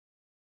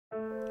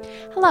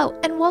Hello,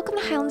 and welcome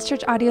to Highlands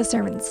Church Audio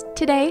Sermons.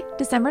 Today,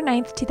 December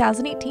 9th,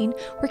 2018,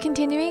 we're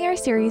continuing our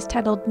series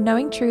titled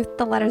Knowing Truth,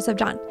 the Letters of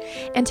John.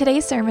 In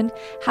today's sermon,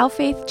 How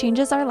Faith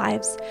Changes Our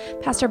Lives,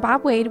 Pastor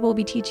Bob Wade will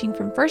be teaching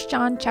from 1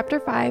 John chapter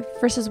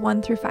 5, verses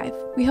 1 through 5.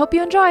 We hope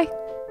you enjoy.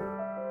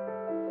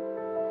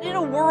 In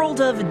a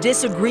world of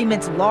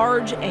disagreements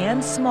large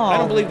and small, I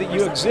don't believe that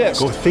you exist.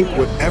 Go think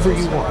whatever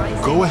you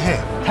want. Go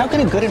ahead. How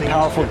can a good and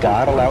powerful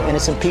God allow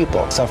innocent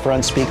people suffer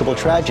unspeakable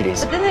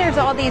tragedies? But then there's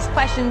all these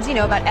questions,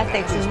 about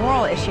ethics and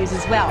moral issues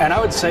as well. And I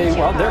would say,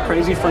 well, they're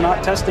crazy for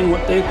not testing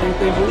what they think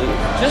they believe.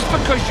 Just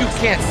because you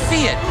can't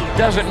see it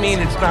doesn't mean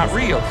it's not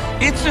real.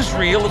 It's as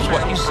real as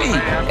what you see.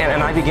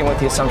 And I begin with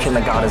the assumption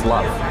that God is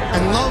love.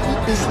 And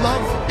love is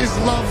love is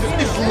love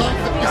is love.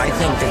 I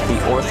think that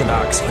the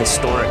Orthodox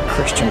historic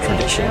Christian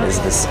tradition is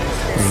this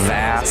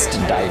vast,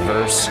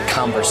 diverse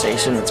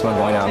conversation that's been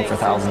going on for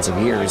thousands of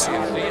years.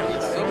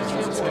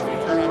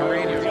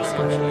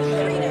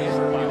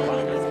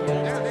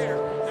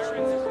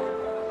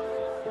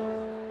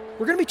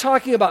 We're going to be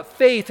talking about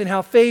faith and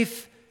how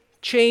faith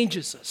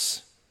changes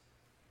us,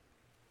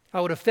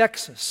 how it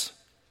affects us.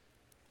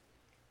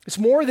 It's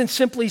more than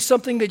simply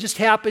something that just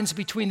happens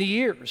between the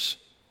years.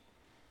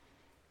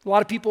 A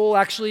lot of people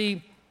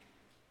actually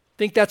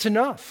think that's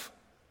enough.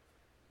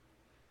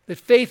 That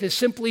faith is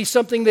simply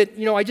something that,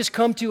 I just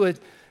come to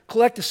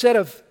collect a set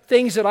of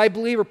things that I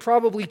believe are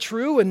probably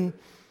true, and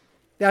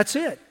that's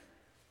it.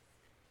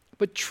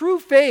 But true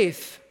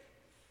faith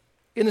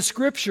in the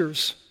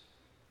Scriptures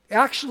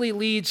actually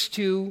leads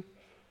to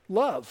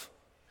love.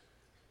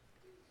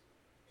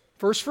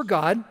 First for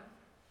God,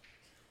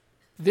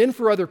 then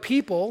for other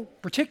people,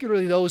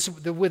 particularly those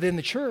within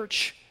the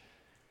church.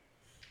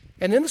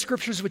 And then the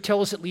Scriptures would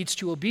tell us it leads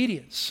to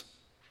obedience.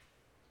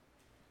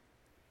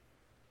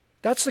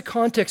 That's the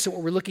context of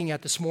what we're looking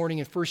at this morning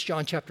in 1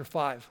 John chapter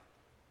 5.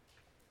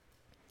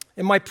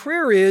 And my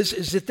prayer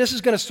is that this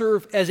is going to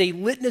serve as a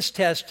litmus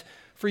test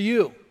for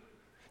you.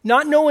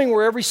 Not knowing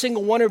where every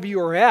single one of you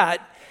are at,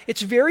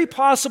 it's very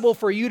possible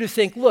for you to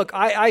think, look,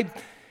 I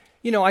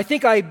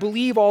think I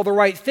believe all the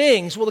right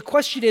things. Well, the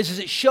question is, does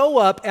it show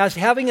up as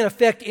having an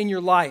effect in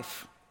your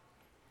life?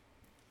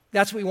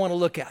 That's what we want to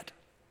look at.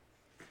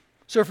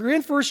 So if you're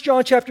in 1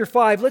 John chapter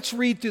 5, let's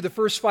read through the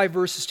first 5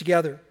 verses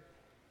together.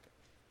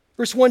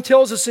 Verse 1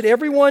 tells us that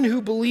everyone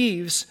who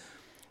believes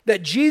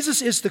that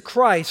Jesus is the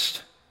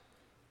Christ,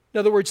 in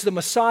other words, the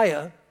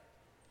Messiah,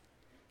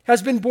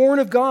 has been born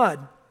of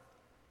God.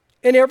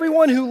 And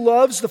everyone who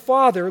loves the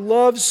Father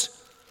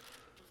loves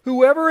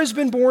whoever has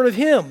been born of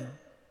him.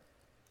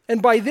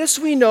 And by this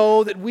we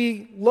know that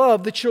we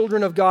love the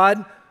children of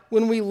God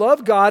when we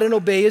love God and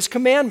obey his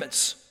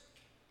commandments.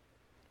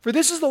 For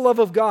this is the love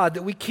of God,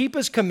 that we keep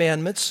his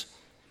commandments,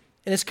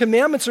 and his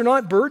commandments are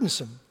not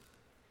burdensome.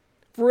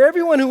 For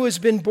everyone who has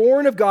been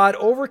born of God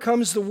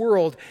overcomes the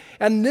world,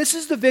 and this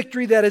is the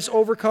victory that has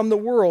overcome the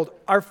world,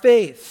 our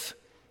faith.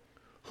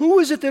 Who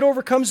is it that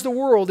overcomes the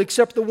world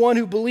except the one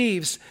who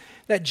believes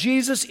that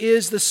Jesus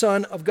is the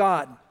Son of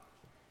God?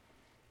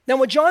 Now,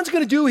 what John's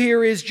going to do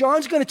here is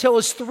John's going to tell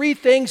us 3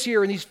 things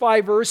here in these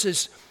 5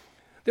 verses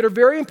that are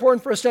very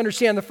important for us to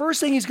understand. The first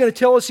thing he's going to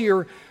tell us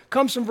here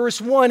comes from verse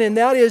 1, and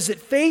that is that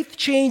faith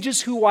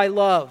changes who I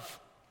love.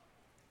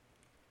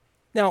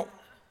 Now,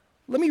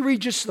 let me read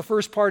just the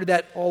first part of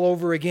that all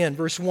over again.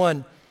 Verse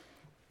 1.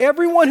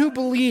 Everyone who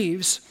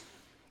believes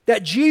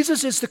that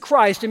Jesus is the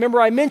Christ, remember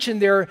I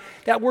mentioned there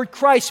that word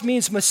Christ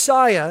means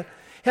Messiah,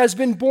 has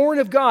been born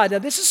of God. Now,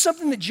 this is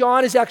something that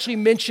John has actually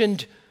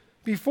mentioned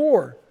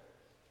before.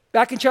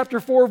 Back in chapter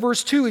 4,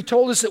 verse 2, he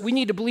told us that we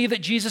need to believe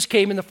that Jesus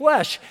came in the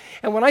flesh.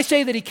 And when I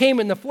say that he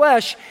came in the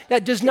flesh,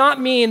 that does not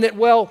mean that,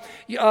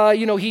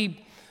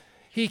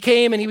 he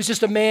came and he was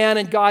just a man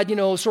and God,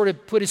 sort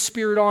of put his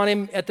spirit on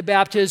him at the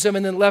baptism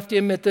and then left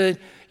him at the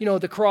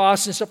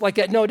cross and stuff like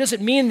that. No, it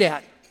doesn't mean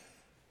that.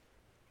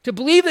 To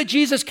believe that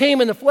Jesus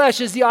came in the flesh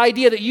is the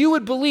idea that you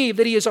would believe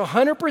that he is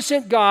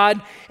 100%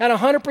 God and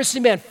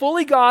 100% man,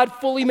 fully God,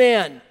 fully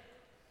man.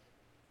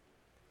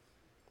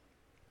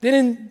 Then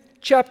in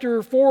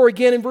chapter 4,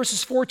 again in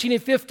verses 14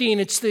 and 15,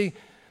 it's the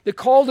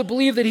call to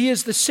believe that he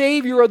is the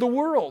Savior of the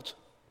world.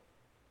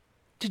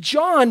 To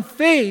John,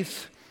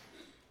 faith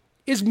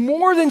is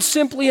more than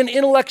simply an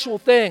intellectual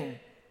thing.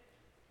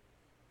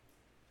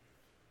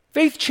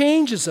 Faith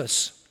changes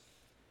us.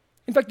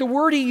 In fact, the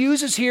word he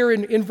uses here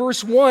in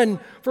verse 1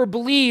 for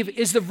believe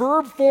is the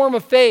verb form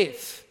of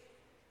faith.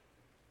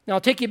 Now,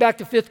 I'll take you back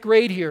to 5th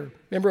grade here.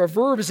 Remember, a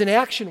verb is an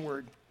action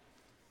word.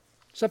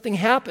 Something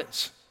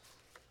happens.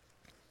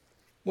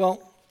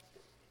 Well,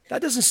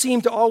 that doesn't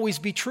seem to always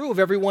be true of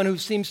everyone who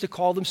seems to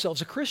call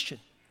themselves a Christian.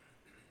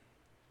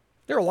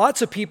 There are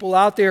lots of people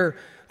out there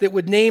that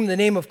would name the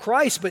name of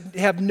Christ but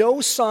have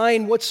no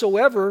sign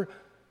whatsoever,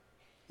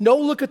 no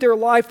look at their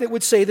life that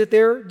would say that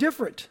they're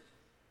different.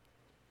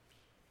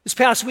 This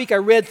past week I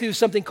read through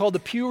something called the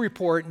Pew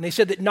Report, and they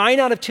said that 9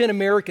 out of 10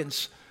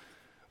 Americans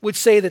would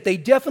say that they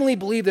definitely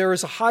believe there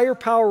is a higher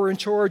power in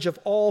charge of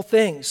all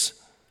things.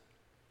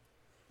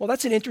 Well,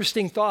 that's an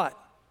interesting thought.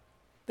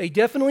 They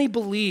definitely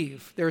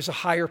believe there's a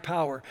higher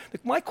power.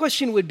 My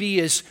question would be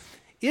is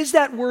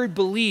that word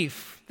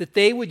belief that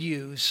they would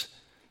use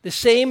the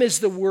same as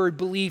the word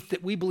belief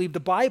that we believe the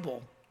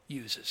Bible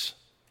uses?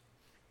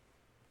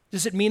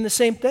 Does it mean the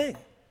same thing?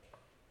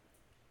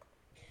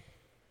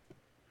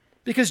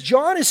 Because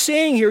John is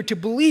saying here to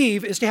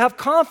believe is to have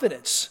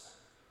confidence,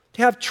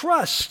 to have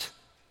trust.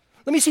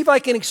 Let me see if I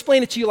can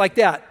explain it to you like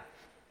that.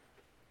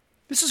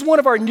 This is one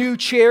of our new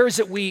chairs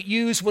that we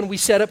use when we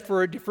set up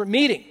for a different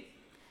meeting.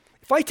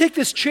 If I take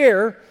this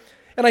chair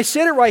and I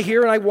set it right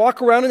here and I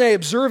walk around and I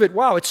observe it,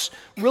 wow, it's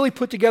really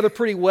put together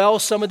pretty well.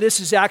 Some of this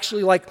is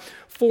actually like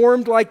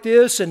formed like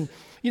this, and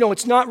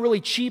it's not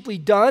really cheaply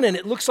done, and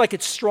it looks like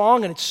it's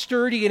strong and it's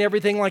sturdy and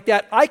everything like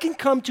that. I can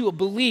come to a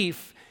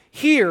belief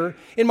here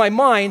in my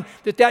mind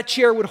that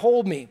chair would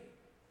hold me.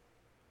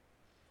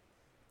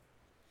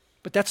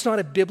 But that's not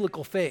a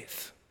biblical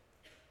faith.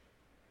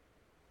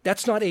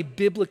 That's not a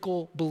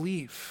biblical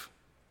belief.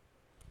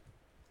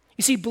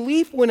 You see,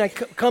 belief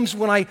comes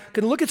when I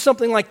can look at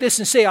something like this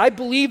and say, I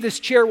believe this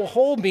chair will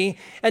hold me,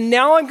 and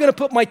now I'm going to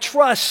put my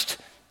trust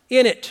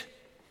in it,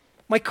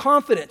 my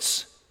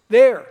confidence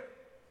there.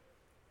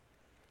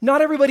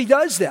 Not everybody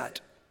does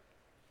that.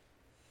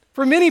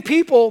 For many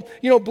people,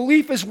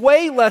 belief is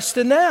way less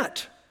than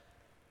that.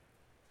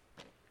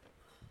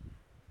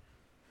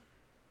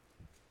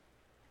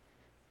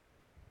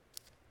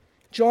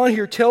 John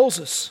here tells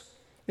us,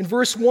 in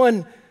verse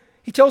 1,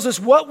 he tells us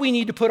what we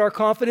need to put our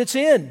confidence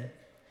in.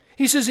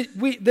 He says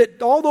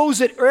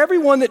that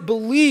everyone that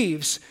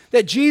believes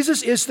that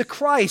Jesus is the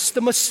Christ,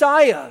 the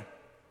Messiah,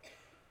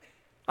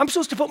 I'm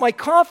supposed to put my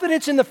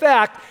confidence in the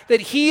fact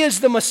that he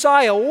is the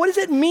Messiah. Well, what does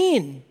it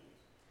mean?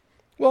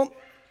 Well,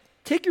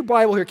 take your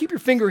Bible here, keep your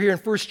finger here in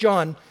 1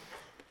 John,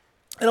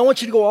 and I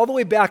want you to go all the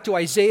way back to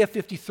Isaiah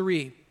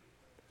 53.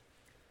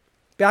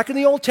 Back in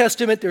the Old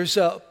Testament, there's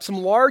some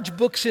large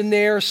books in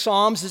there.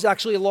 Psalms is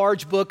actually a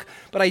large book,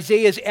 but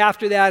Isaiah is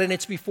after that, and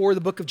it's before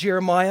the book of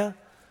Jeremiah.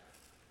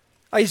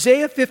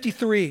 Isaiah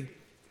 53.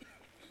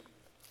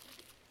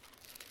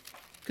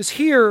 Because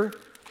here,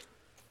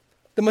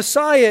 the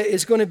Messiah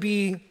is going to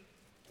be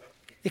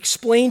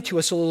explained to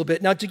us a little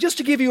bit. Now, just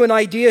to give you an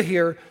idea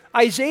here,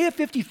 Isaiah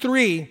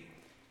 53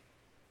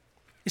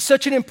 is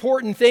such an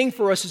important thing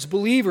for us as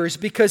believers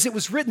because it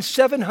was written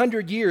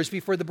 700 years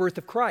before the birth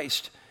of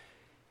Christ.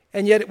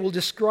 And yet it will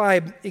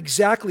describe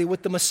exactly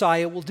what the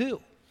Messiah will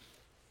do.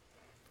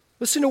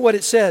 Listen to what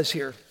it says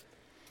here.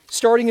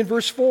 Starting in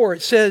verse 4,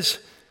 it says,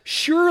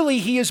 "Surely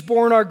he has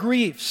borne our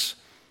griefs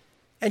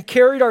and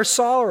carried our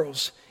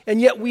sorrows,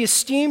 and yet we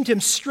esteemed him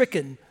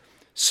stricken,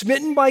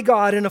 smitten by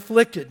God and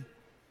afflicted.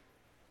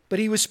 But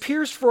he was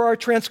pierced for our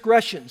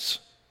transgressions."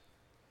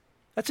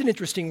 That's an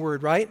interesting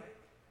word, right?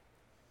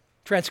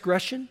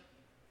 Transgression.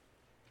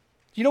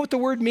 Do you know what the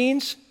word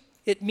means?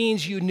 It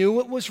means you knew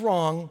it was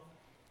wrong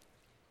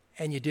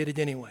and you did it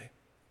anyway.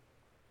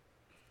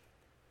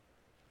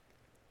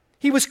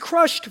 He was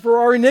crushed for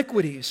our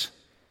iniquities.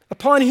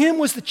 Upon him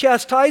was the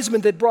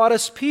chastisement that brought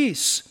us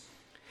peace.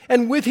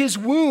 And with his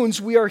wounds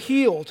we are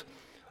healed.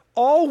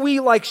 All we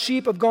like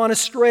sheep have gone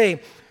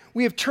astray.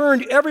 We have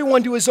turned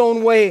everyone to his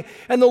own way,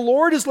 and the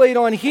Lord has laid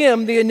on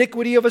him the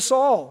iniquity of us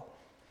all.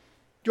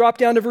 Drop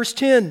down to verse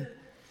 10.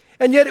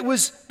 And yet it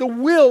was the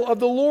will of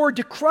the Lord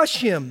to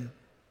crush him.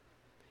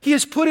 He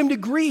has put him to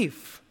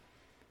grief.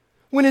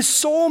 When his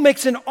soul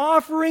makes an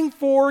offering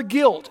for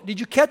guilt. Did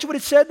you catch what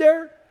it said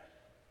there?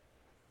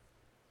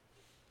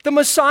 The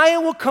Messiah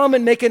will come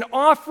and make an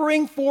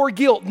offering for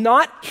guilt.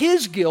 Not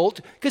his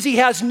guilt, because he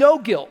has no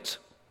guilt.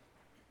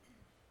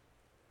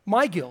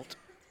 My guilt.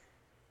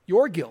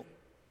 Your guilt.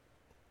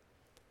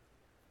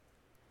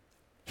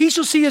 He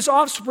shall see his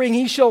offspring.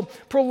 He shall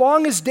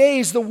prolong his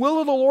days. The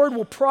will of the Lord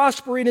will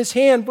prosper in his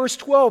hand. Verse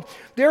 12.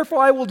 Therefore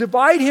I will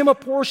divide him a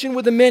portion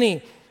with the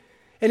many,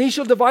 and he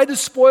shall divide the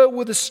spoil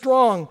with the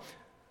strong.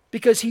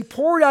 Because he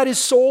poured out his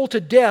soul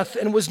to death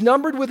and was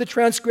numbered with the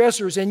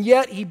transgressors, and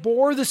yet he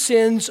bore the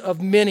sins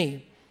of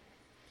many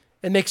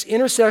and makes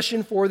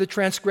intercession for the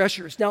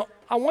transgressors. Now,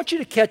 I want you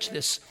to catch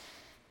this,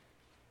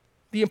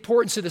 the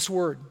importance of this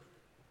word.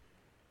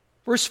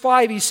 Verse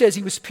 5, he says,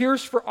 he was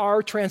pierced for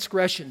our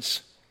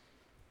transgressions.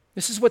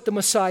 This is what the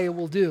Messiah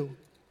will do.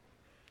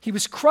 He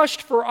was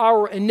crushed for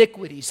our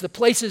iniquities, the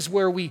places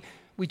where we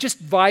just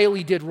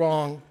vilely did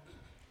wrong.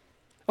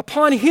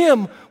 Upon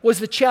him was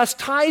the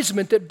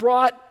chastisement that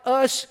brought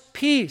us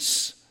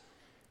peace.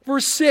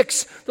 Verse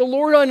 6, the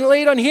Lord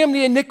laid on him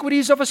the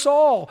iniquities of us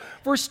all.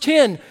 Verse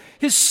 10,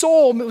 his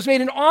soul was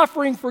made an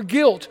offering for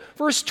guilt.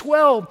 Verse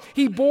 12,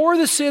 he bore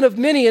the sin of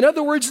many. In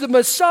other words, the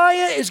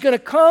Messiah is going to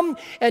come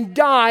and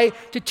die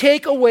to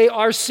take away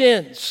our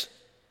sins.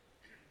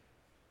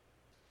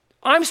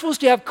 I'm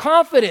supposed to have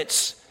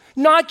confidence,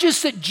 not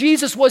just that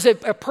Jesus was a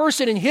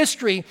person in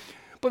history,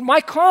 but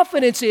my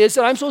confidence is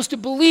that I'm supposed to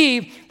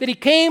believe that he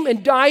came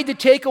and died to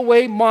take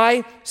away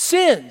my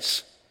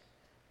sins.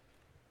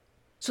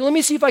 So let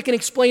me see if I can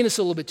explain this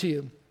a little bit to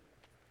you.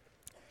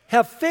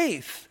 Have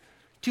faith.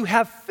 To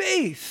have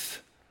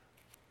faith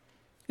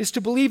is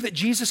to believe that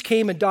Jesus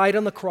came and died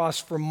on the cross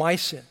for my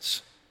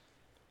sins.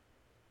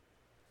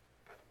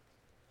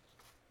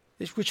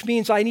 which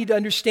means I need to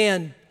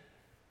understand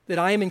that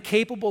I am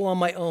incapable on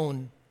my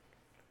own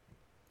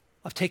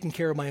of taking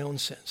care of my own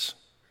sins.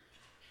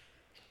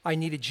 I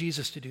needed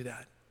Jesus to do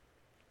that.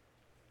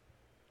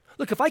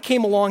 Look, if I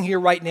came along here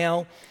right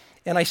now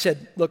and I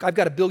said, look, I've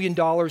got $1 billion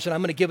and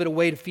I'm going to give it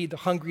away to feed the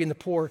hungry and the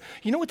poor,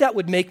 you know what that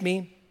would make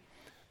me?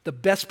 The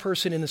best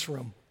person in this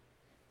room,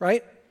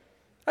 right?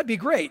 That'd be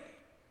great.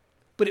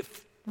 But it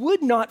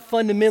would not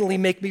fundamentally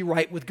make me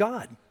right with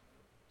God.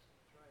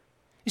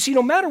 You see,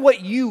 no matter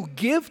what you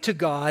give to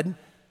God,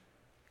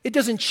 it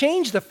doesn't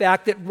change the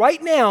fact that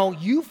right now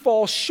you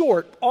fall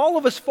short, all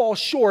of us fall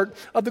short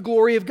of the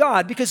glory of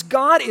God because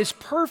God is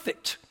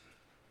perfect.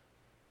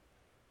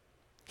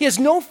 He has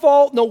no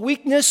fault, no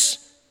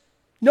weakness,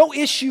 no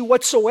issue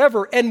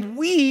whatsoever. And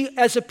we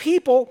as a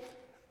people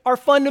are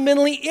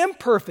fundamentally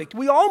imperfect.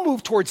 We all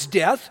move towards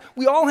death.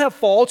 We all have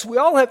faults. We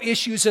all have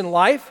issues in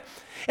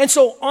life. And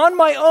so on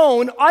my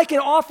own, I can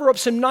offer up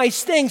some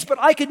nice things, but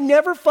I could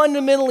never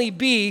fundamentally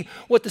be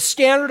what the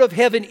standard of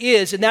heaven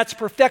is, and that's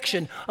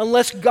perfection,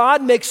 unless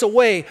God makes a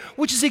way,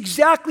 which is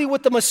exactly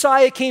what the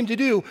Messiah came to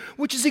do,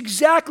 which is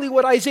exactly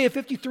what Isaiah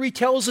 53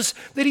 tells us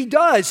that he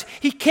does.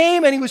 He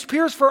came and he was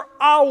pierced for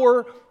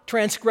our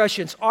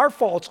transgressions, our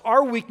faults,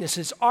 our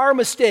weaknesses, our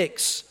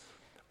mistakes,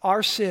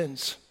 our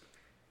sins.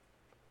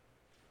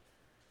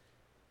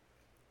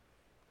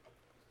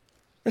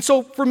 And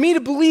so for me to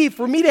believe,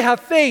 for me to have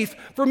faith,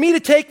 for me to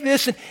take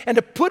this and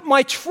to put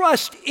my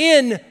trust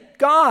in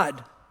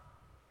God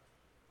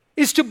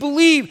is to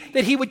believe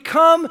that he would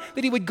come,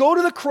 that he would go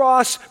to the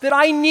cross, that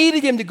I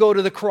needed him to go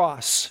to the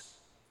cross.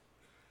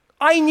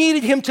 I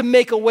needed him to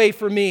make a way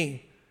for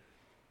me.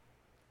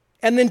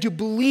 And then to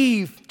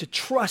believe, to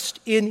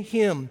trust in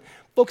him.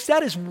 Folks,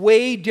 that is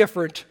way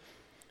different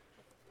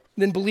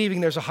than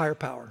believing there's a higher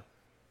power.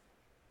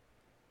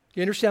 Do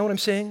you understand what I'm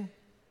saying?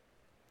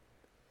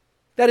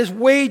 That is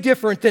way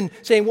different than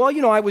saying, well,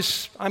 you know,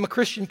 I'm a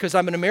Christian because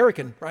I'm an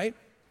American, right?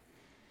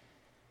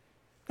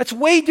 That's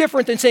way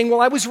different than saying, well,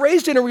 I was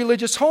raised in a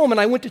religious home and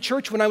I went to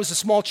church when I was a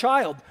small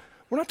child.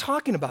 We're not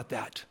talking about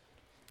that.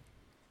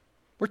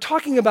 We're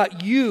talking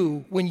about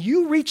you, when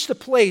you reach the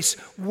place,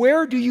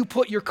 where do you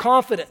put your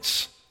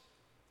confidence?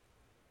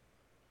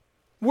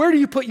 Where do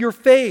you put your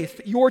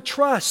faith, your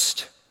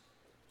trust?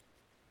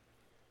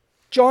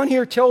 John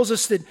here tells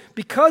us that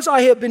because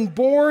I have been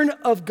born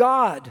of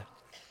God,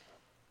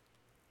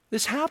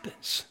 this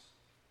happens.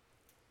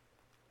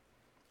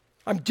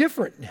 I'm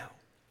different now.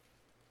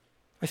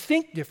 I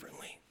think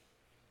differently.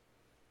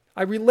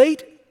 I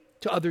relate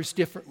to others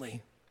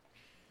differently.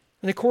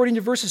 And according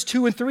to verses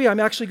 2 and 3, I'm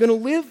actually going to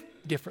live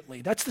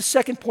differently. That's the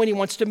second point he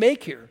wants to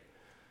make here.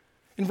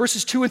 In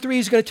verses 2 and 3,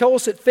 he's going to tell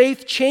us that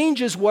faith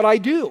changes what I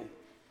do.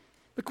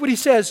 Look what he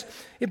says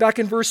back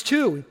in verse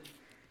 2.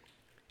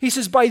 He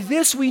says, by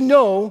this we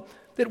know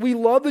that we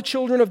love the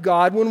children of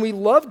God when we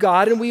love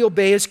God and we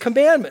obey his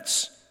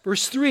commandments.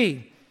 Verse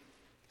 3,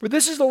 for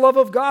this is the love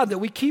of God, that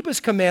we keep his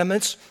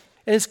commandments,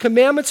 and his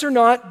commandments are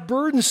not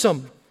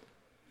burdensome.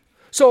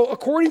 So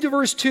according to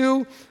verse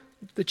 2,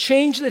 the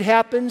change that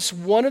happens,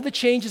 one of the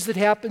changes that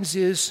happens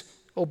is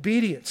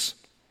obedience.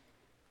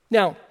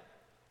 Now,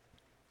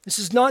 this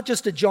is not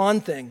just a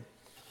John thing.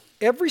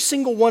 Every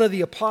single one of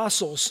the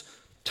apostles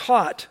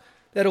taught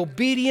that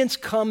obedience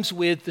comes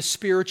with the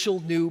spiritual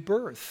new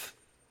birth.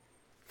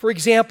 For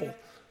example,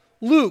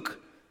 Luke,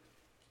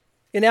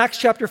 in Acts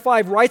chapter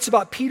 5, writes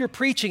about Peter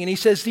preaching, and he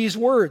says these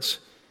words.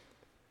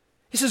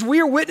 He says, we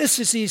are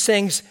witnesses to these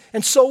things,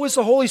 and so is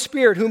the Holy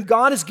Spirit, whom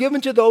God has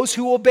given to those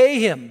who obey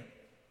him.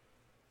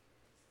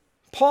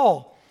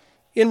 Paul,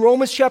 in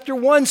Romans chapter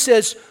 1,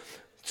 says,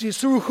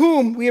 through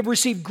whom we have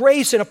received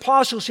grace and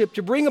apostleship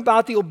to bring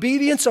about the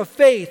obedience of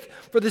faith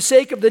for the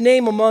sake of his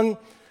name among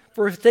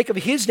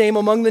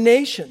the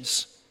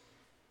nations.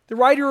 The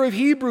writer of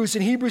Hebrews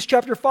in Hebrews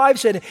chapter 5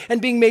 said, and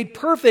being made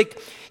perfect,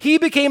 he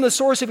became the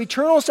source of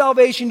eternal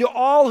salvation to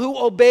all who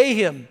obey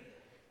him.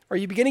 Are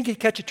you beginning to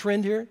catch a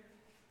trend here?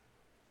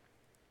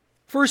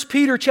 1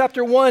 Peter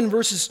chapter 1,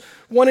 verses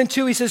 1 and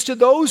 2, he says, to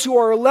those who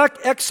are elect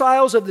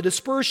exiles of the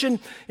dispersion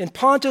in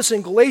Pontus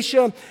and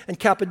Galatia and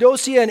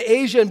Cappadocia and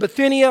Asia and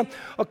Bithynia,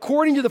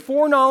 according to the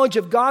foreknowledge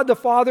of God the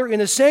Father in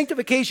the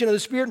sanctification of the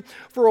Spirit,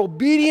 for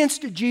obedience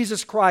to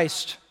Jesus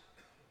Christ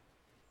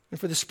and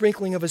for the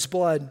sprinkling of his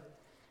blood.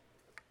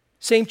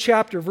 Same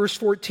chapter, verse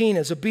 14,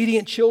 as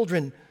obedient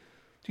children,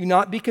 do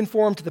not be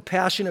conformed to the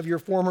passion of your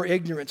former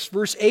ignorance.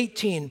 Verse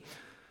 18,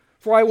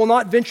 for I will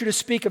not venture to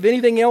speak of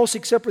anything else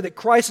except for that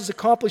Christ has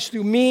accomplished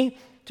through me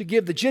to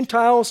give the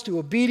Gentiles to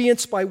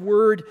obedience by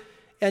word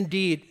and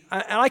deed.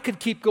 I could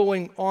keep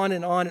going on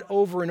and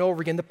over and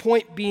over again. The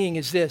point being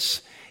is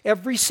this: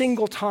 every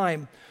single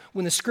time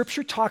when the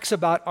Scripture talks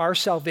about our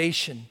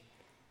salvation,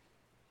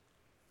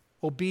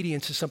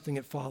 obedience is something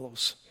that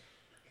follows.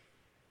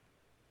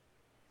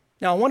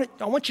 Now,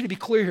 I want you to be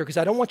clear here because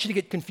I don't want you to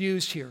get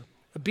confused here.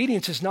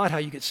 Obedience is not how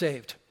you get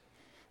saved.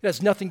 It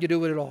has nothing to do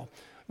with it at all.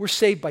 We're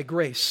saved by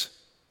grace.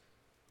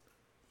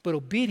 But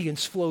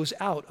obedience flows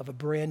out of a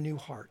brand new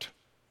heart.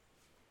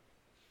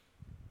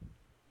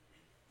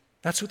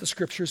 That's what the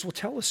Scriptures will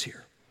tell us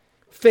here.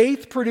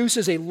 Faith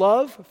produces a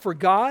love for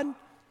God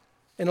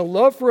and a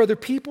love for other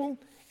people,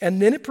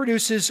 and then it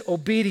produces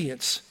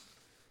obedience.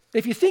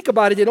 If you think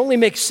about it, it only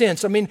makes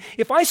sense. I mean,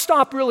 if I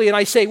stop really and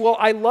I say, well,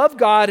 I love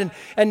God,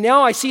 and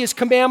now I see His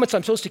commandments,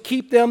 I'm supposed to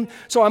keep them,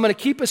 so I'm going to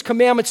keep His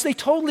commandments, they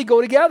totally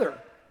go together.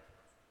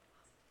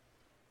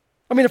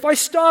 I mean, if I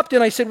stopped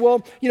and I said,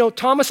 well,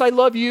 Thomas, I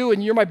love you,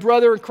 and you're my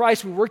brother in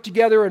Christ, we work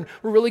together, and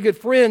we're really good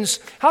friends,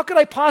 how could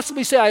I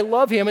possibly say I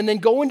love him and then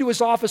go into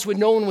his office when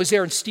no one was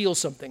there and steal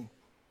something?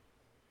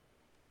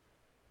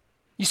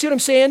 You see what I'm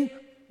saying?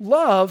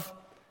 Love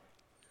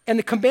and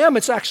the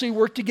commandments actually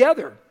work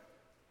together.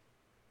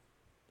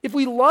 If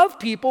we love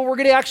people, we're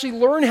going to actually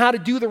learn how to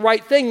do the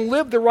right thing,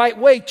 live the right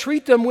way,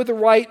 treat them with the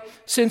right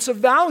sense of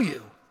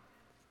value.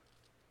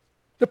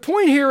 The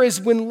point here is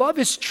when love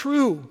is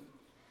true,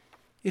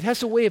 it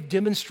has a way of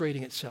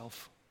demonstrating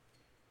itself.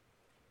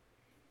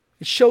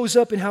 It shows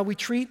up in how we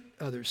treat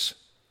others.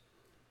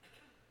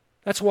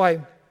 That's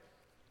why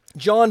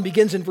John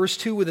begins in verse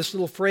 2 with this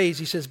little phrase.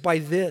 He says, by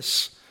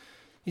this.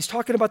 He's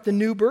talking about the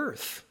new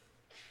birth.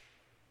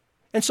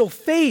 And so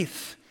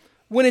faith,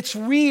 when it's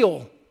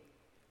real,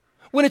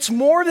 when it's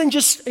more than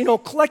just,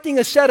 collecting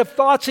a set of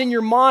thoughts in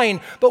your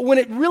mind, but when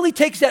it really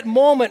takes that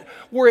moment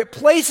where it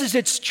places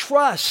its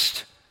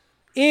trust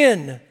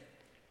in,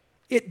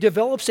 it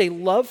develops a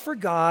love for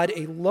God,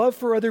 a love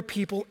for other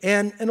people,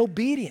 and an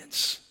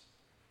obedience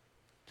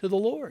to the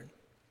Lord.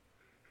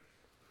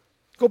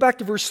 Go back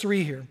to verse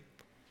 3 here.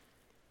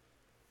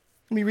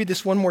 Let me read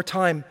this one more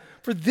time.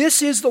 For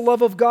this is the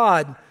love of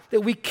God,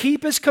 that we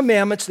keep His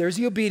commandments, there's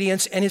the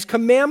obedience, and His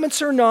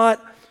commandments are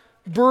not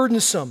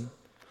burdensome.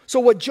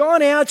 So what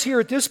John adds here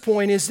at this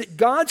point is that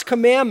God's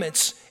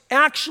commandments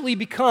actually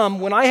become,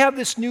 when I have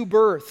this new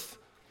birth,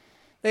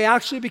 they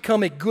actually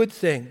become a good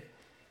thing.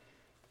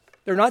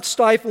 They're not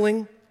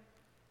stifling.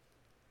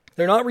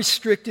 They're not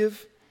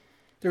restrictive.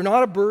 They're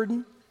not a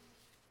burden.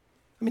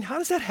 I mean, how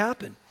does that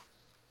happen?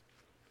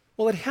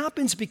 Well, it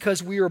happens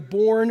because we are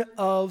born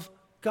of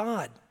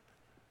God.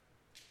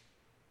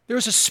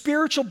 There's a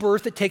spiritual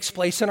birth that takes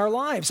place in our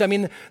lives. I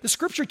mean, the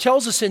scripture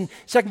tells us in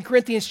 2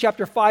 Corinthians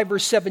chapter 5,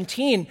 verse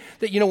 17,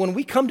 that, when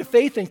we come to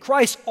faith in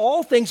Christ,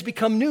 all things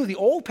become new. The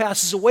old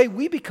passes away,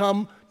 we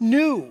become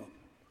new.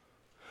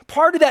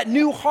 Part of that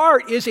new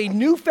heart is a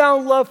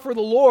newfound love for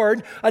the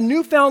Lord, a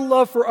newfound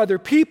love for other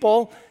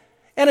people,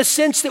 and a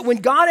sense that when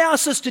God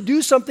asks us to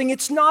do something,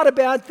 it's not a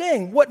bad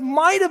thing. What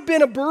might have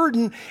been a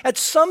burden at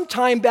some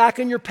time back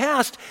in your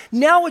past,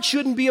 now it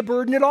shouldn't be a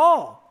burden at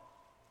all.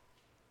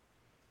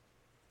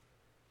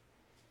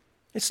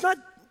 It's not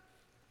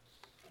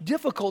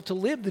difficult to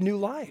live the new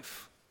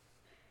life.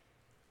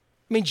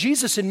 I mean,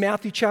 Jesus in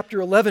Matthew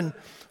chapter 11,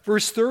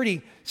 verse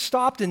 30,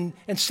 stopped and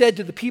said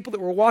to the people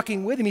that were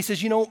walking with him, he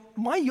says,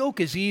 my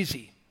yoke is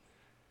easy.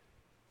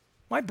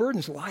 My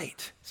burden's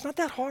light. It's not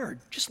that hard.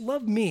 Just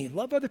love me,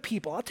 love other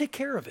people. I'll take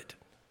care of it.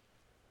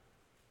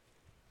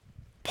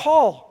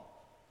 Paul,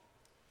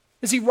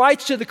 as he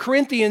writes to the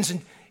Corinthians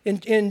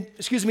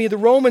the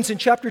Romans in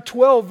chapter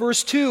 12,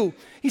 verse 2,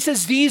 he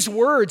says these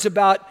words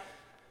about,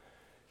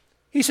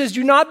 he says,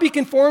 do not be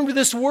conformed to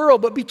this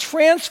world, but be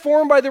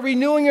transformed by the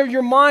renewing of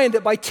your mind,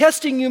 that by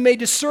testing you may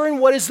discern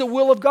what is the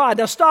will of God.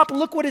 Now stop and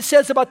look what it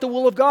says about the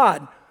will of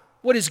God.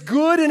 What is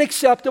good and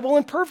acceptable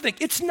and perfect.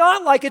 It's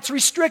not like it's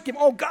restrictive.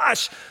 Oh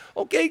gosh,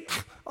 okay,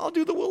 I'll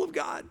do the will of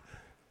God.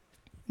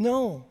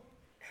 No.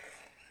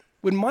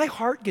 When my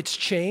heart gets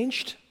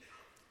changed,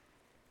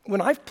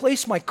 when I've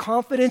placed my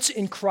confidence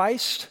in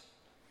Christ,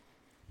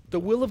 the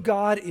will of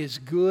God is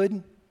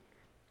good,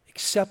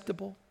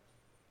 acceptable,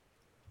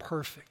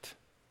 perfect.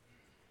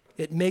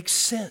 It makes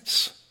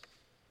sense.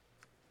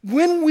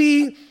 When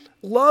we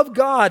love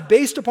God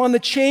based upon the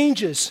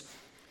changes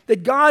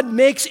that God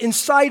makes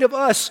inside of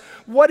us,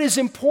 what is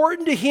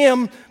important to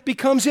Him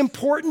becomes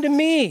important to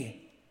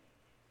me.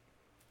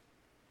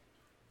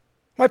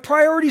 My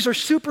priorities are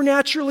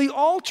supernaturally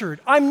altered.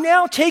 I'm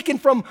now taken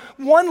from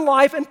one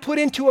life and put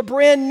into a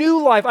brand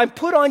new life. I'm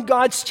put on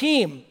God's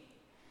team.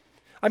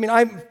 I mean,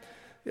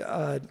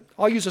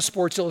 I'll use a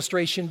sports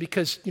illustration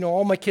because,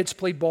 all my kids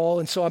played ball,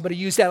 and so I'm going to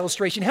use that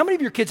illustration. How many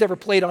of your kids ever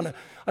played on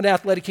an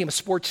athletic team, a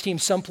sports team,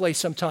 someplace,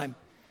 sometime?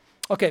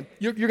 Okay,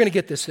 you're going to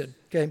get this, Sid,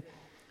 okay?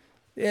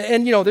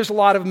 And, there's a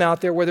lot of them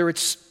out there, whether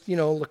it's,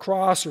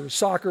 lacrosse or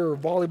soccer or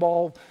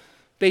volleyball,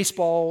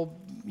 baseball,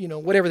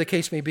 whatever the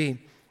case may be.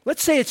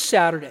 Let's say it's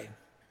Saturday.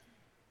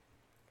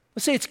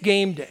 Let's say it's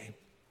game day.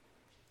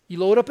 You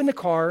load up in the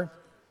car.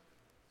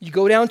 You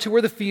go down to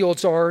where the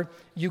fields are,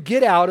 you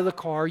get out of the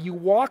car, you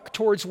walk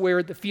towards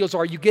where the fields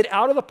are, you get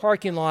out of the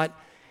parking lot,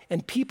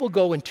 and people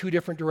go in two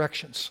different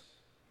directions.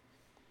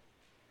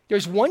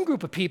 There's one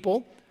group of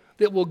people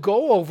that will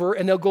go over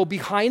and they'll go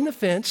behind the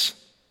fence,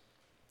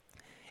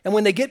 and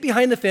when they get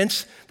behind the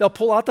fence, they'll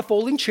pull out the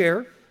folding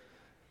chair,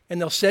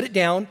 and they'll set it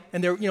down,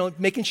 and they're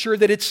making sure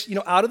that it's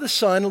out of the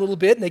sun a little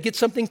bit, and they get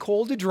something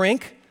cold to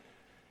drink,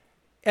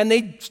 and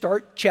they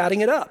start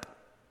chatting it up.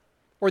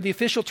 Or the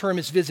official term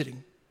is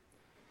visiting.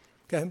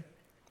 Okay.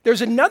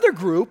 There's another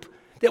group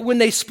that when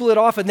they split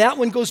off and that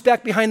one goes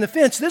back behind the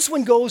fence, this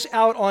one goes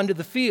out onto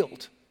the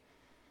field.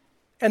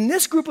 And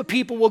this group of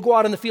people will go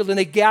out in the field and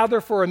they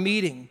gather for a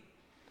meeting.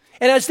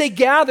 And as they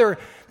gather,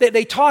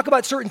 they talk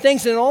about certain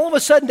things, and all of a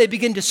sudden they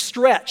begin to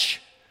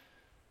stretch.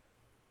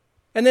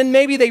 And then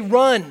maybe they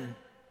run.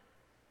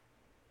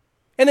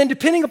 And then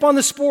depending upon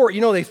the sport,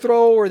 they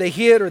throw or they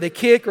hit or they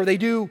kick or they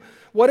do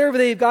whatever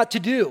they've got to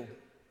do.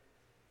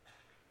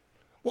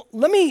 Well,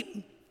 let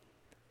me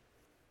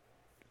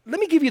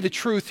give you the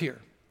truth here.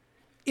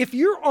 If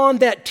you're on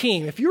that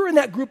team, if you're in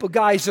that group of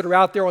guys that are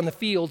out there on the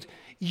field,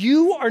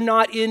 you are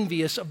not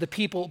envious of the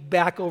people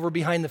back over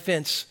behind the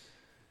fence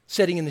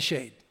sitting in the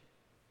shade.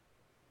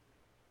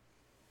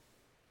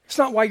 It's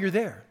not why you're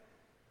there.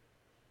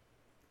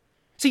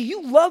 See,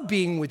 you love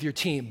being with your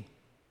team.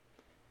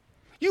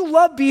 You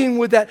love being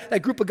with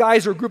that group of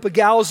guys or a group of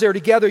gals there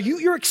together.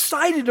 You're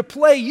excited to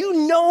play.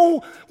 You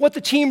know what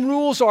the team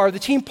rules are, the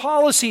team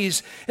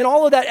policies, and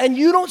all of that, and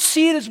you don't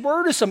see it as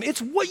burdensome.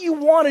 It's what you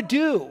want to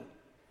do.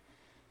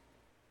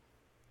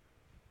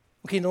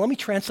 Okay, now let me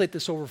translate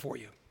this over for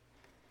you.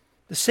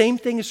 The same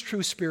thing is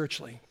true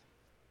spiritually.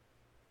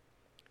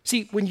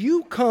 See, when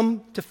you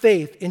come to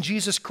faith in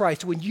Jesus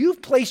Christ, when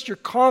you've placed your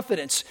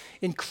confidence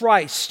in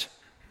Christ,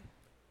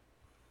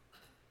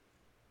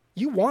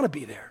 you want to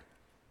be there.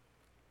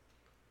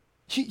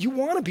 You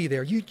want to be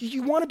there.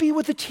 You want to be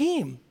with the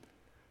team.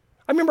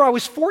 I remember I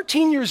was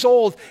 14 years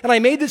old, and I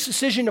made this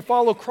decision to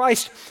follow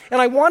Christ, and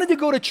I wanted to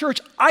go to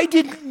church. I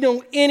didn't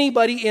know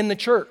anybody in the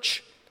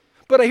church.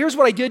 But here's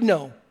what I did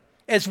know.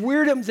 As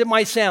weird as it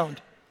might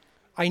sound,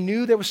 I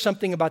knew there was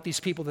something about these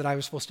people that I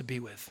was supposed to be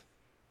with.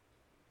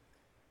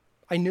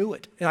 I knew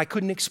it, and I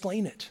couldn't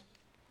explain it.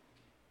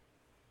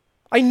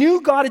 I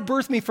knew God had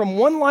birthed me from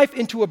one life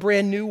into a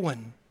brand new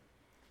one.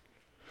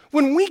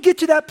 When we get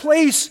to that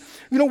place,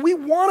 we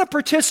want to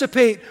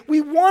participate.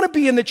 We want to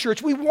be in the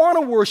church. We want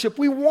to worship.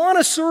 We want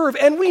to serve.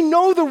 And we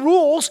know the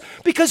rules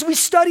because we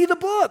study the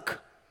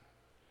book.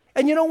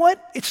 And you know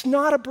what? It's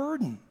not a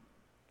burden.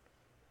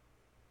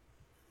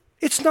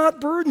 It's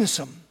not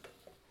burdensome.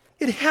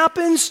 It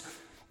happens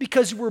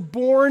because we're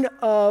born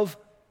of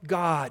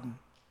God.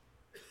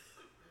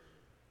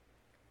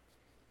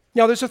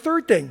 Now, there's a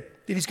third thing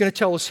that he's going to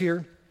tell us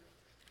here.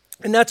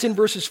 And that's in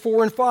verses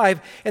 4 and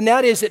 5, and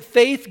that is that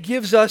faith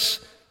gives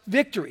us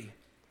victory.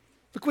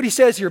 Look what he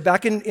says here,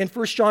 back in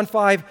 1 John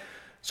 5,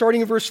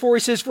 starting in verse 4, he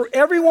says, "For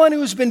everyone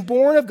who has been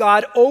born of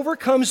God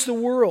overcomes the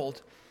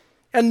world.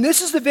 And this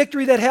is the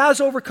victory that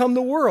has overcome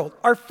the world,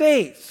 our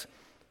faith.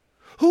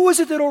 Who is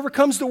it that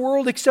overcomes the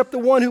world except the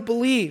one who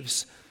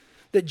believes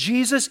that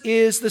Jesus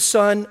is the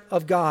Son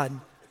of God?"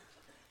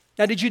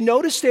 Now, did you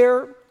notice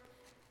there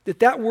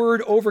that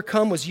word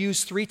overcome was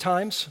used 3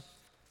 times?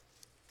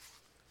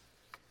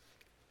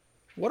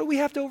 What do we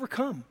have to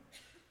overcome?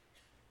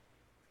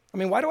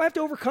 Why do I have to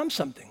overcome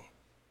something?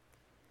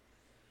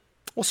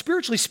 Well,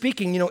 spiritually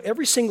speaking,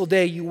 every single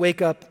day you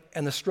wake up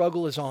and the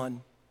struggle is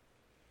on.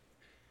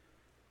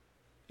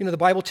 The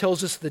Bible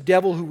tells us the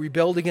devil who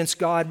rebelled against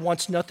God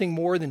wants nothing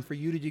more than for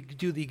you to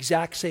do the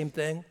exact same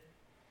thing.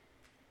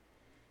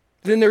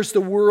 Then there's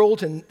the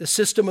world and the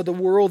system of the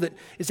world that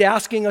is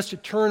asking us to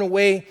turn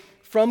away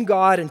from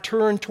God and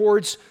turn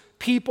towards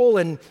people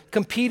and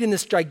compete in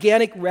this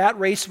gigantic rat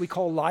race we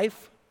call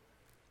life.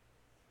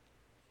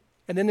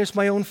 And then there's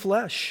my own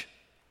flesh.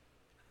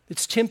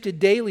 It's tempted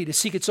daily to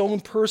seek its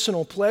own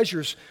personal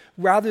pleasures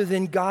rather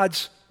than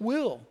God's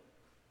will.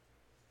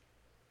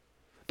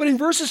 But in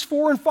verses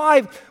 4 and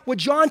 5, what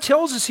John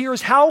tells us here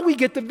is how we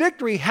get the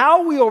victory,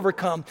 how we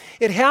overcome.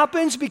 It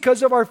happens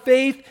because of our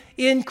faith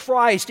in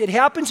Christ. It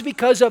happens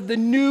because of the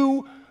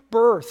new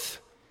birth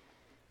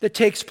that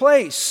takes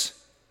place.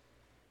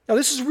 Now,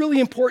 this is really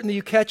important that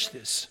you catch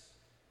this.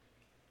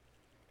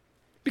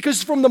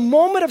 Because from the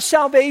moment of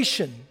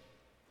salvation,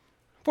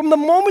 from the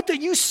moment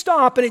that you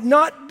stop and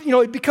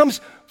it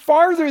becomes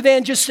farther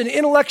than just an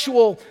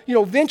intellectual,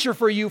 venture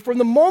for you, from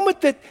the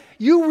moment that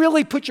you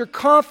really put your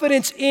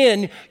confidence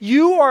in,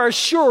 you are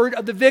assured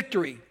of the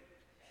victory.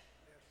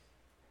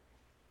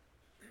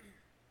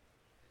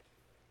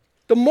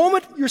 The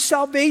moment your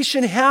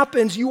salvation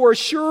happens, you are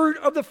assured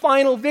of the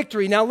final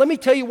victory. Now, let me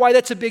tell you why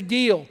that's a big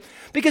deal.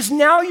 Because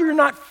now you're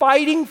not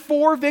fighting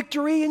for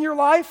victory in your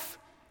life.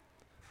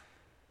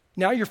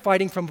 Now you're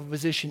fighting from a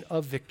position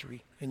of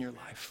victory in your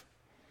life.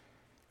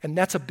 And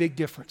that's a big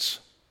difference.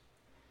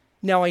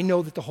 Now I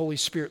know that the Holy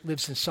Spirit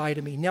lives inside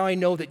of me. Now I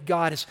know that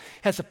God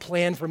has a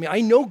plan for me.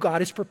 I know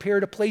God has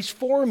prepared a place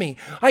for me.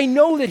 I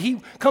know that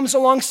He comes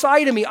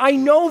alongside of me. I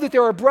know that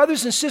there are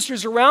brothers and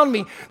sisters around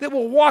me that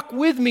will walk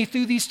with me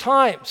through these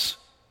times.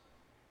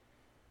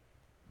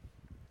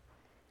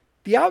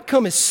 The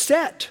outcome is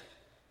set.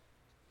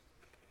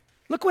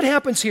 Look what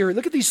happens here.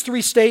 Look at these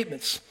 3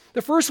 statements.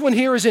 The first one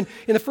here is in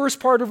the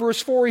first part of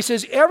verse 4. He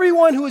says,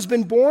 "Everyone who has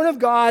been born of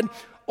God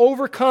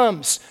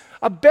overcomes."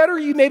 A better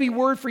maybe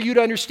word for you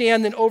to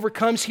understand than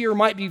overcomes here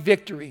might be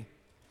victory.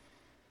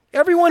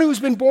 Everyone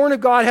who's been born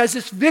of God has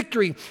this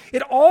victory.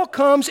 It all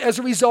comes as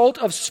a result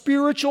of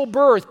spiritual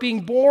birth,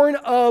 being born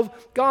of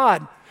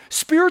God.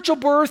 Spiritual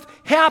birth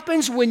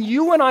happens when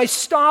you and I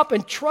stop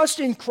and trust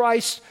in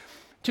Christ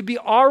to be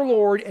our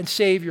Lord and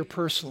Savior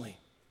personally.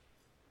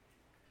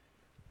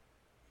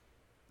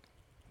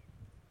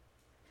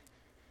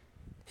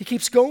 He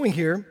keeps going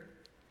here.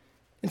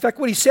 In fact,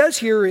 what he says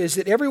here is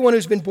that everyone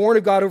who's been born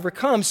of God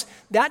overcomes.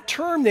 That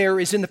term there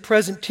is in the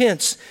present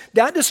tense.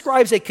 That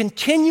describes a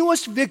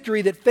continuous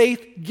victory that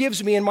faith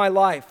gives me in my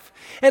life.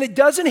 And it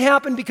doesn't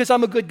happen because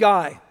I'm a good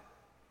guy.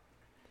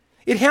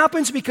 It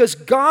happens because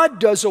God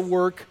does a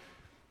work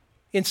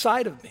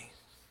inside of me.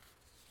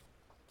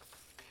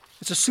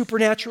 It's a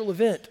supernatural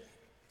event.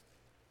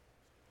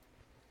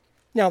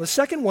 Now, the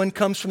second one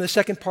comes from the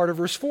second part of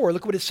verse 4.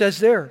 Look what it says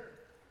there.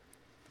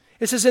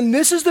 It says, and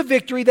this is the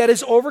victory that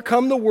has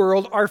overcome the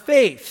world, our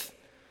faith.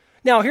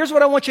 Now, here's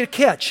what I want you to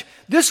catch.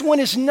 This one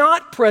is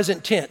not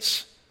present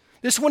tense.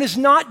 This one is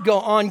not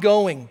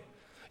ongoing.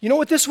 You know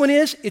what this one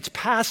is? It's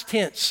past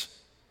tense.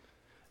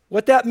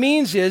 What that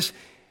means is,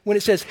 when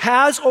it says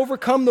has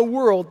overcome the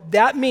world,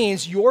 that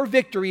means your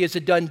victory is a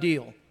done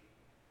deal.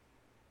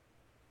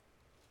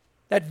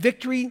 That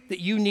victory that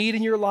you need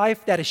in your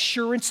life, that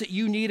assurance that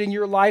you need in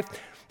your life,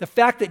 the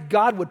fact that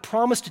God would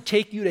promise to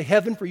take you to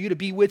heaven for you to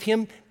be with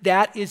Him,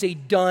 that is a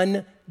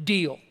done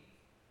deal.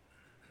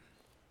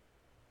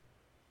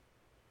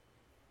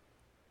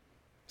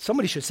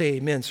 Somebody should say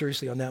amen,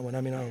 seriously, on that one.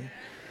 I mean,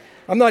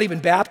 I'm not even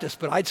Baptist,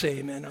 but I'd say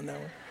amen on that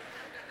one.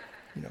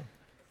 You know.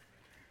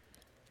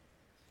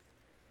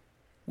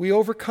 We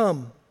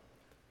overcome.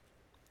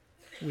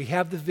 We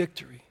have the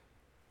victory.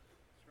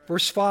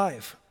 Verse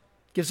 5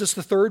 gives us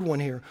the third one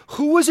here.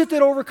 Who is it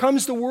that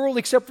overcomes the world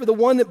except for the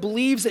one that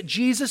believes that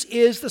Jesus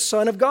is the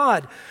Son of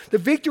God? The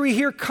victory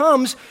here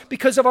comes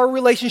because of our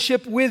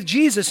relationship with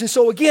Jesus. And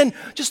so again,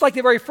 just like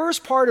the very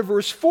first part of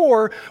verse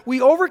 4, we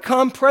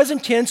overcome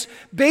present tense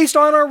based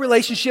on our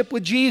relationship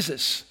with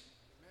Jesus.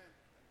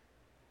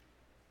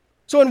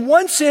 So in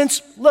one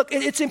sense, look,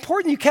 it's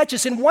important you catch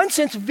this. In one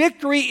sense,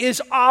 victory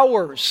is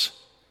ours.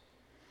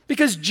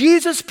 Because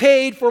Jesus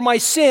paid for my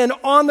sin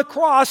on the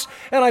cross,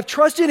 and I've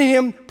trusted in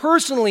Him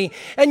personally.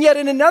 And yet,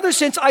 in another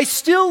sense, I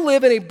still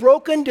live in a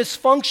broken,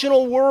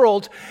 dysfunctional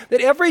world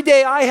that every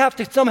day I have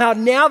to somehow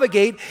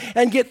navigate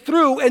and get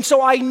through. And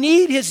so I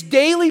need His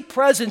daily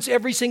presence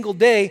every single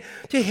day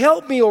to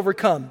help me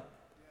overcome.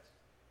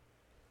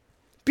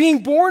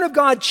 Being born of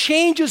God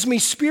changes me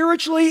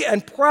spiritually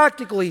and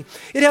practically.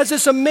 It has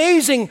this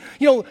amazing,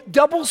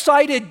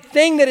 double-sided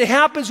thing that it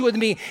happens with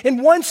me.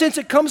 In one sense,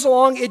 it comes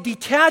along, it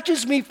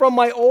detaches me from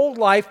my old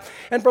life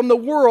and from the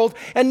world,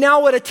 and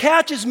now it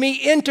attaches me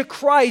into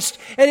Christ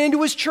and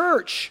into His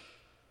church.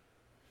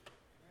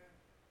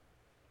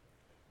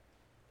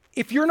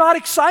 If you're not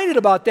excited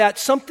about that,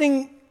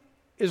 something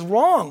is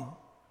wrong.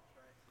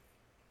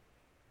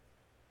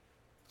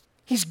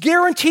 He's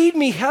guaranteed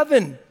me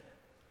heaven.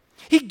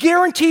 He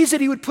guarantees that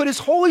He would put His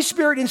Holy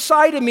Spirit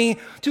inside of me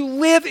to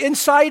live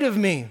inside of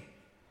me.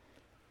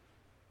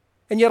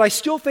 And yet I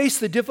still face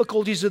the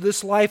difficulties of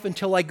this life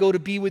until I go to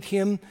be with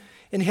Him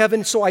in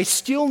heaven. So I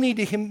still need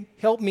Him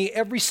help me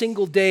every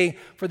single day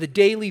for the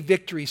daily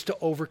victories to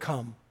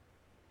overcome.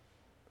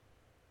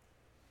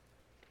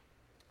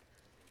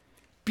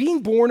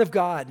 Being born of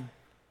God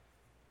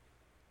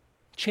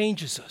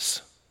changes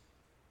us.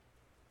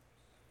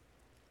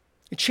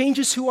 It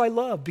changes who I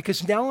love,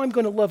 because now I'm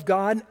going to love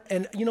God,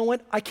 and you know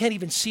what? I can't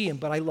even see Him,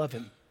 but I love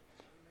Him.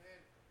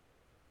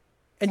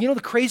 And the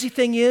crazy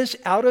thing is,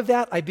 out of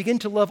that, I begin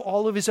to love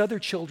all of His other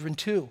children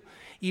too,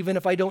 even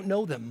if I don't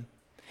know them.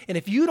 And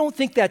if you don't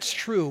think that's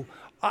true,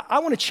 I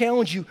want to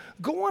challenge you,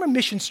 go on a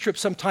missions trip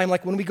sometime,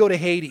 like when we go to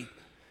Haiti,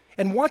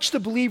 and watch the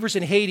believers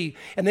in Haiti,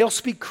 and they'll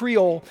speak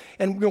Creole,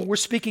 and we're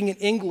speaking in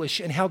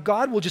English, and how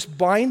God will just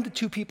bind the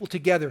two people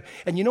together.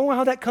 And you know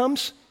how that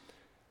comes?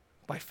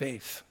 By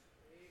faith.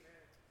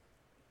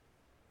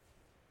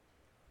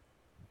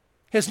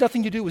 It has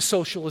nothing to do with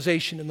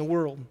socialization in the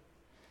world.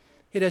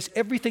 It has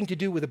everything to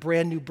do with a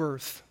brand new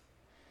birth.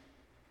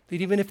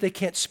 That even if they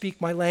can't speak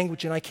my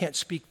language and I can't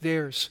speak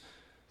theirs,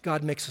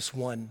 God makes us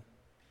one.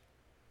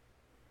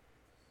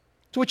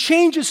 So it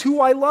changes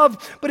who I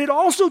love, but it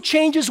also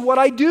changes what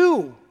I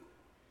do.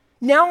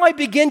 Now I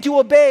begin to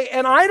obey,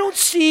 and I don't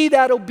see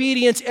that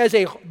obedience as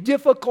a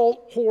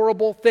difficult,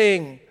 horrible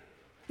thing.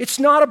 It's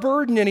not a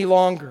burden any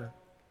longer.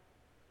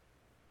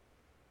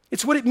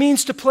 It's what it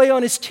means to play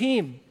on His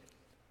team.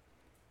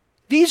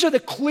 These are the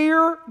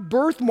clear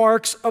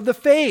birthmarks of the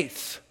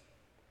faith.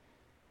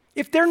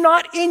 If they're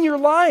not in your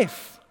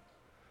life,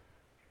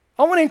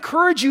 I want to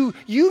encourage you,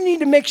 you need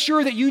to make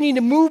sure that you need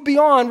to move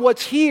beyond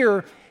what's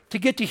here to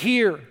get to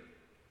here.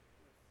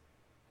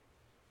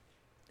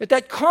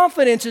 That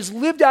confidence is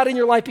lived out in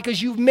your life because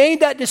you've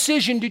made that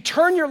decision to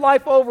turn your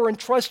life over and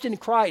trust in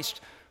Christ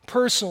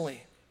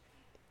personally.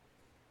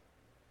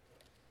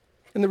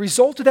 And the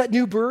result of that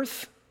new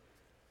birth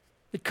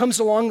that comes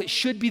along that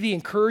should be the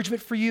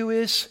encouragement for you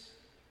is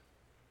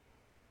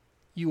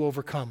you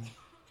overcome.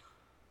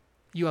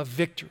 You have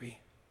victory.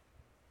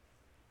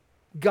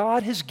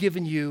 God has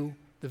given you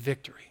the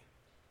victory.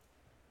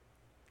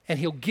 And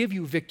He'll give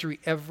you victory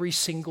every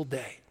single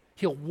day.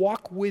 He'll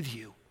walk with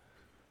you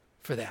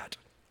for that.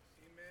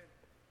 Amen.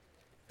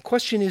 The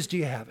question is, do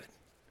you have it?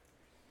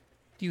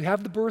 Do you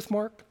have the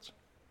birthmarks?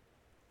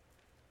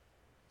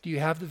 Do you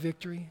have the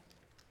victory?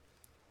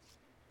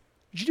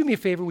 Would you do me a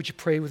favor? Would you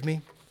pray with me?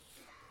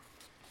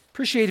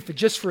 Appreciate if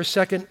just for a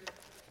second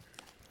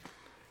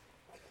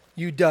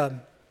you'd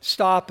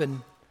stop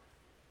and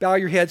bow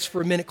your heads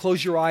for a minute,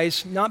 close your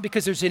eyes, not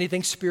because there's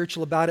anything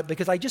spiritual about it,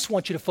 because I just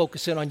want you to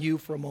focus in on you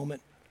for a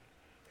moment.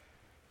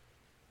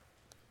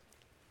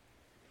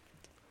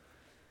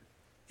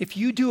 If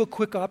you do a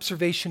quick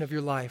observation of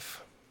your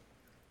life,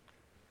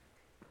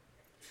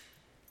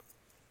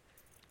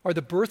 are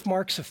the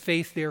birthmarks of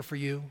faith there for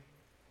you?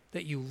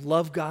 That you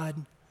love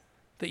God,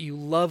 that you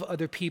love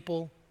other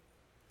people,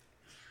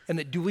 and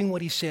that doing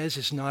what He says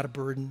is not a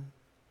burden?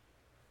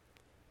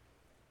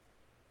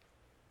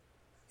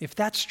 If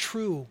that's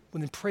true, well,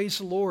 then praise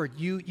the Lord.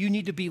 You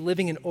need to be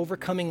living an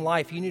overcoming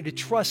life. You need to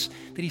trust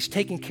that He's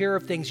taking care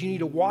of things. You need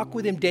to walk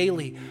with Him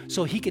daily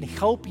so He can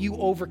help you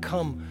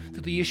overcome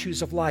the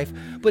issues of life.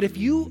 But if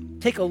you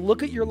take a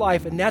look at your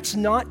life and that's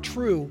not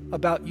true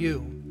about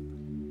you,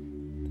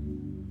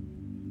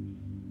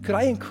 could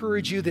I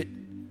encourage you that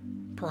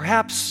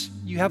perhaps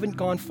you haven't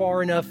gone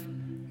far enough,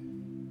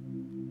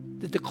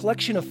 that the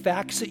collection of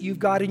facts that you've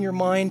got in your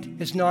mind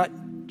has not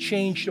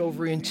changed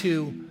over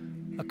into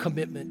a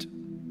commitment?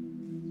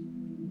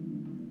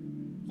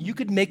 You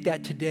could make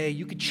that today.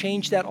 You could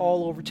change that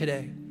all over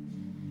today.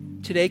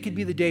 Today could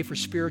be the day for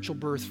spiritual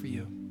birth for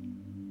you.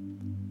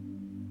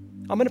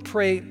 I'm going to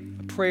pray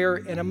a prayer,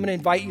 and I'm going to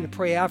invite you to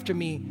pray after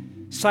me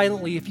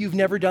silently if you've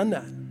never done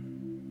that.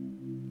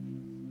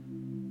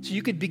 So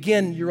you could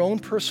begin your own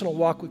personal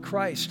walk with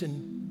Christ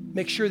and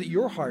make sure that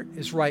your heart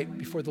is right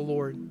before the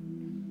Lord,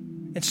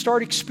 and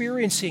start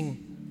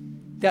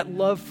experiencing that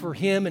love for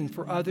Him and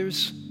for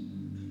others,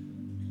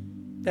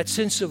 that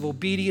sense of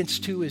obedience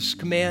to His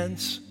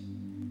commands,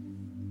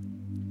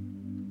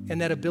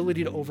 and that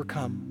ability to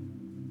overcome.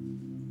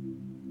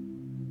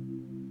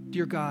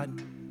 Dear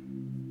God,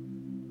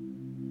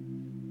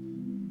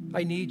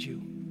 I need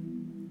you.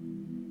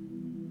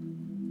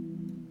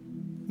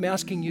 I'm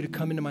asking you to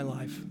come into my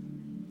life.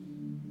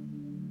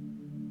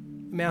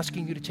 I'm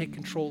asking you to take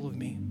control of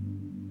me.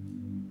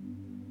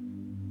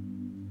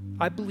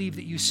 I believe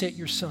that you sent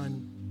your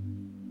Son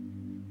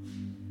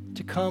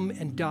to come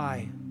and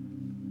die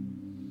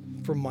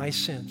for my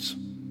sins.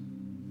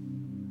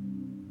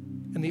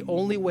 And the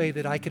only way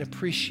that I can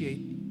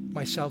appreciate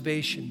my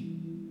salvation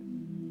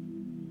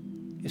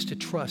is to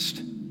trust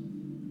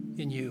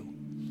in you.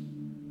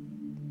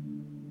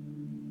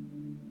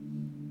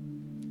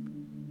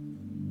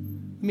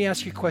 Let me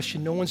ask you a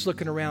question. No one's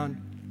looking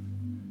around.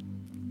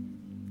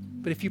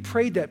 But if you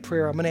prayed that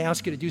prayer, I'm going to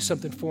ask you to do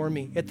something for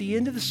me. At the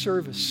end of the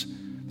service,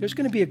 there's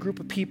going to be a group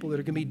of people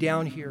that are going to be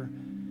down here.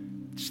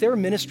 It's their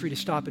ministry to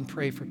stop and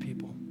pray for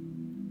people.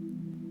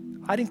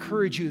 I'd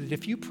encourage you that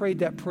if you prayed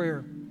that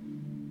prayer,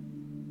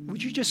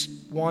 would you just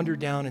wander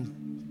down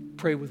and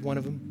pray with one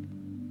of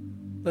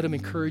them? Let them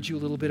encourage you a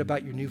little bit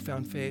about your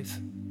newfound faith.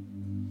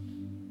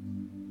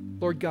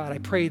 Lord God, I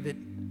pray that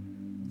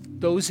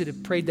those that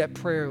have prayed that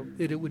prayer,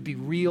 that it would be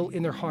real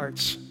in their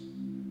hearts,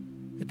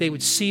 that they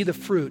would see the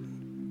fruit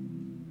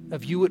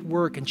of you at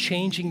work and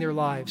changing their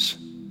lives,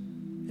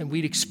 and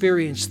we'd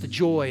experience the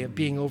joy of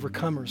being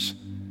overcomers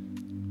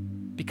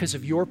because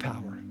of your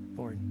power,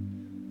 Lord.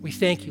 We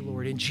thank you,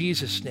 Lord, in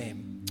Jesus'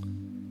 name.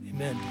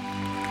 Amen.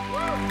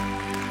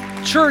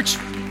 Church,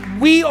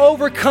 we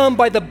overcome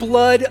by the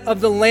blood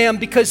of the Lamb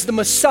because the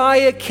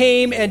Messiah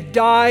came and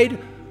died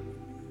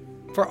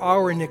for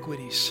our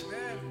iniquities.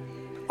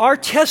 Our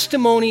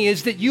testimony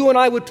is that you and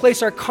I would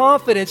place our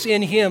confidence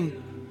in Him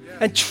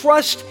and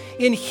trust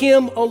in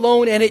Him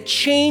alone, and it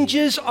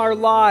changes our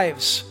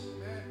lives.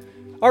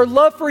 Our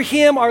love for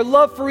Him, our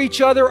love for each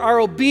other, our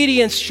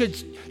obedience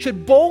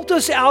should bolt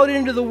us out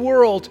into the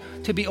world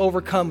to be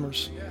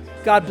overcomers.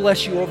 God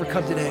bless you.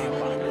 Overcome today.